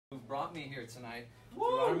brought me here tonight.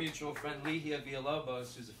 Through our mutual friend Ligia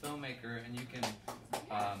Villalobos, who's a filmmaker, and you can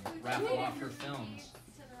raffle off her films.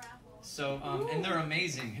 So, and they're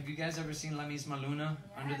amazing. Have you guys ever seen La Misma Luna,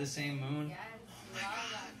 Under the Same Moon? Yes.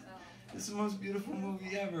 This is the most beautiful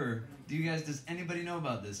movie ever. Does anybody know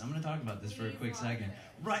about this? I'm going to talk about this for a quick second.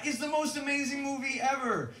 Right, it's the most amazing movie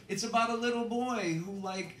ever. It's about a little boy who,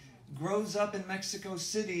 like, grows up in Mexico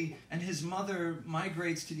City, and his mother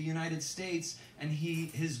migrates to the United States, and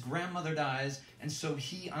his grandmother dies, and so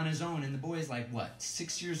he, on his own, and the boy is like, what,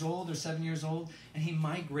 6 years old or 7 years old? And he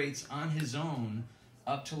migrates on his own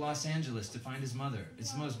up to Los Angeles to find his mother.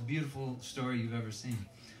 It's the most beautiful story you've ever seen.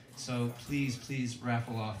 So please, please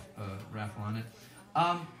raffle on it.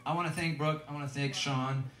 I want to thank Brooke. I want to thank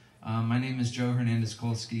Sean. My name is Joe Hernandez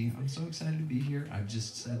Kolski. I'm so excited to be here. I've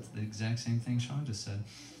just said the exact same thing Sean just said.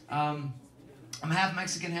 I'm half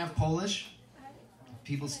Mexican, half Polish.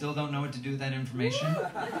 People still don't know what to do with that information.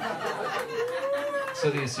 So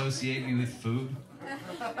they associate me with food.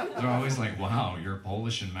 They're always like, wow, you're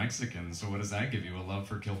Polish and Mexican, so what does that give you? A love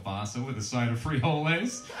for kielbasa with a side of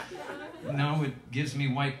frijoles? No, it gives me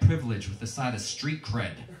white privilege with a side of street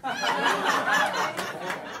cred.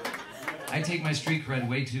 I take my street cred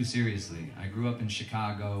way too seriously. I grew up in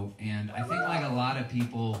Chicago, and I think like a lot of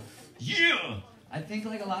people,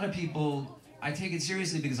 I take it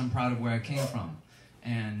seriously because I'm proud of where I came from.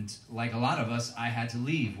 And like a lot of us, I had to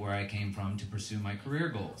leave where I came from to pursue my career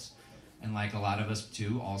goals. And like a lot of us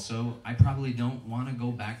too, also, I probably don't want to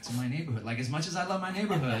go back to my neighborhood. Like, as much as I love my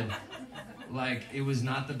neighborhood, like, it was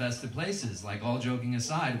not the best of places. Like, all joking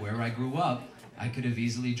aside, where I grew up, I could have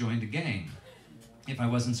easily joined a gang if I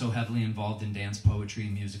wasn't so heavily involved in dance, poetry,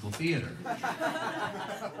 and musical theater.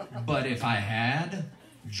 But if I had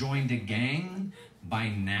joined a gang, by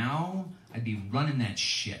now, I'd be running that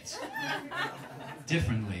shit.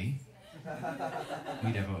 Differently,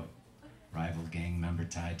 we'd have a rival gang member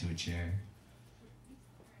tied to a chair,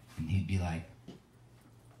 and he'd be like,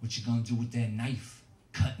 what you gonna do with that knife?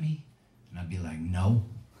 Cut me? And I'd be like, no,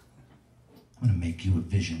 I'm gonna make you a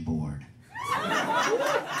vision board.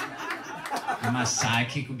 And my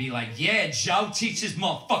sidekick would be like, yeah, Joe, teach this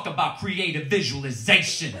motherfucker about creative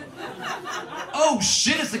visualization. Oh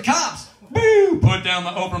shit, it's the cops. Boo! Put down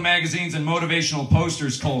the Oprah magazines and motivational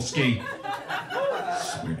posters, Kolski.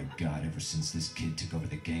 Swear to God, ever since this kid took over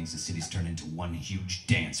the gangs, the city's turned into one huge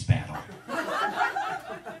dance battle.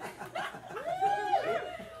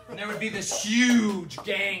 And there would be this huge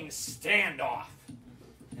gang standoff.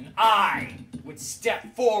 And I would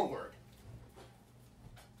step forward.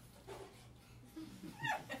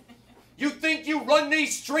 You think you run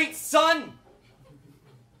these streets, son?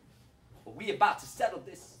 Well, we about to settle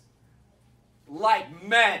this like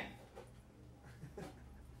men.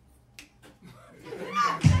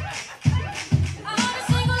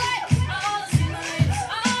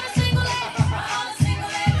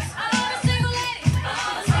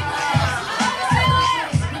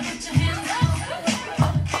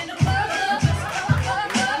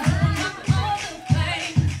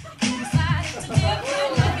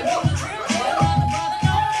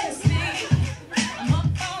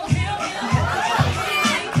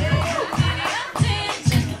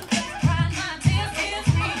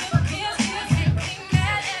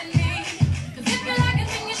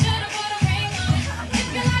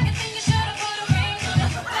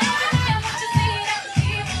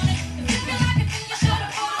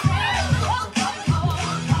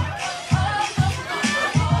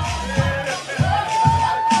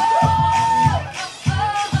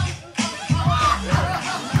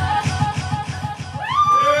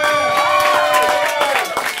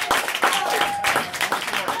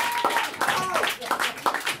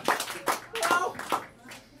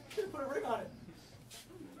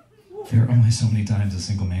 There are only so many times a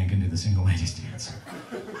single man can do the single ladies dance.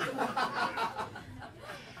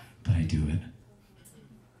 But I do it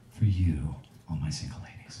for you, all my single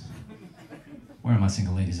ladies. Where are my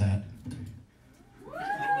single ladies at?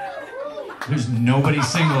 There's nobody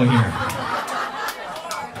single here.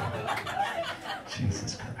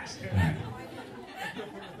 Jesus Christ. All right.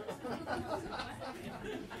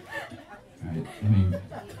 All right,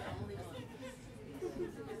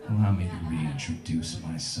 allow me to reintroduce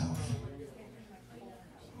myself.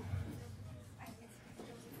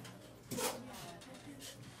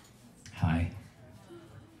 Hi.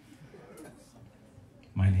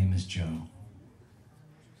 My name is Joe.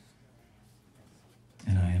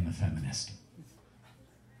 And I am a feminist.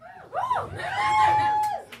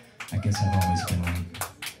 I guess I've always been one.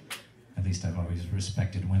 At least I've always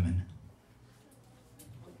respected women.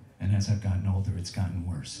 And as I've gotten older, it's gotten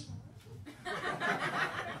worse.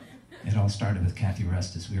 It all started with Kathy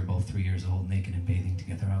Restis. We were both 3 years old, naked and bathing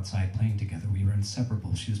together outside, playing together. We were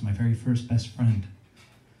inseparable. She was my very first best friend.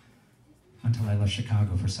 Until I left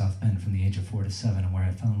Chicago for South Bend from the age of 4 to 7, and where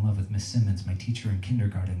I fell in love with Miss Simmons, my teacher in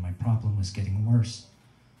kindergarten. My problem was getting worse.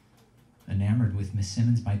 Enamored with Miss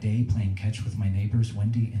Simmons by day, playing catch with my neighbors,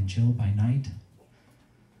 Wendy and Jill, by night.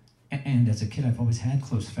 And as a kid, I've always had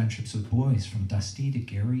close friendships with boys, from Dusty to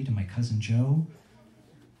Gary to my cousin Joe.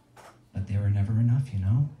 But they were never enough, you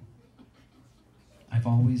know? I've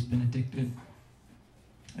always been addicted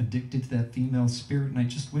to that female spirit, and I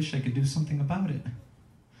just wish I could do something about it.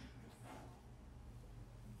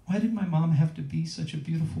 Why did my mom have to be such a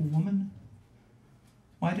beautiful woman?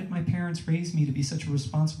 Why did my parents raise me to be such a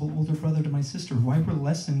responsible older brother to my sister? Why were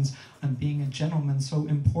lessons on being a gentleman so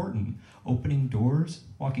important? Opening doors,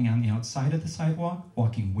 walking on the outside of the sidewalk,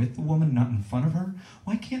 walking with the woman, not in front of her?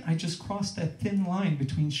 Why can't I just cross that thin line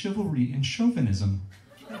between chivalry and chauvinism?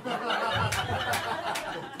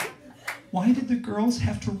 Why did the girls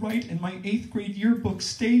have to write in my 8th grade yearbook,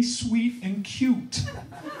 "Stay sweet and cute"?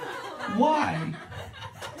 Why?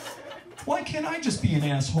 Why can't I just be an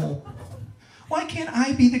asshole? Why can't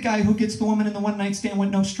I be the guy who gets the woman in the one-night stand with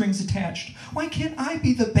no strings attached? Why can't I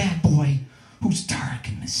be the bad boy who's dark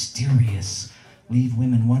and mysterious? Leave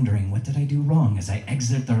women wondering, what did I do wrong as I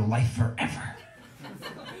exit their life forever?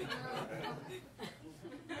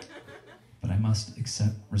 But I must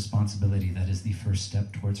accept responsibility. That is the first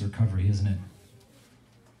step towards recovery, isn't it?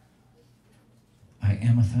 I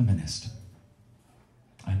am a feminist.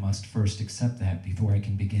 I must first accept that before I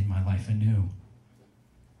can begin my life anew.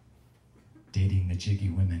 Dating the jiggy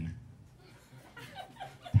women.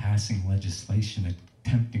 Passing legislation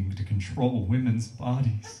attempting to control women's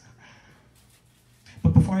bodies.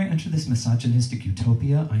 But before I enter this misogynistic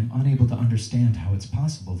utopia, I am unable to understand how it's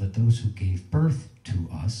possible that those who gave birth to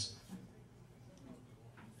us,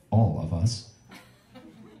 all of us,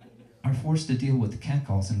 are forced to deal with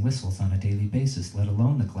catcalls and whistles on a daily basis, let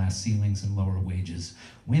alone the glass ceilings and lower wages.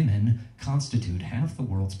 Women constitute half the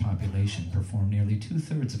world's population, perform nearly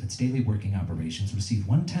 2/3 of its daily working operations, receive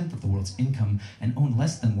 1/10 of the world's income, and own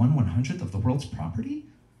less than 1/100th of the world's property?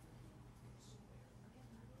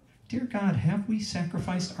 Dear God, have we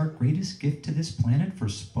sacrificed our greatest gift to this planet for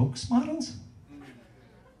spokesmodels?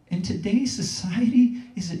 In today's society,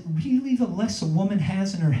 is it really the less a woman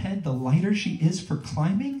has in her head, the lighter she is for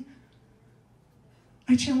climbing?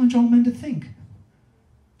 I challenge all men to think.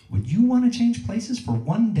 Would you want to change places for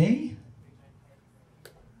one day?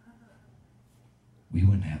 We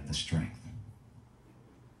wouldn't have the strength.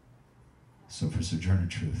 So for Sojourner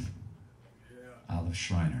Truth, Olive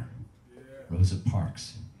Schreiner, Rosa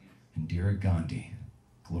Parks, Indira Gandhi,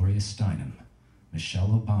 Gloria Steinem, Michelle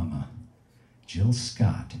Obama, Jill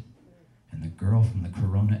Scott, and the girl from the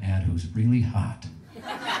Corona ad who's really hot,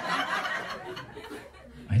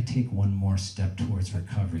 I take one more step towards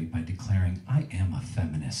recovery by declaring I am a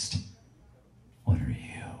feminist. What are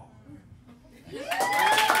you?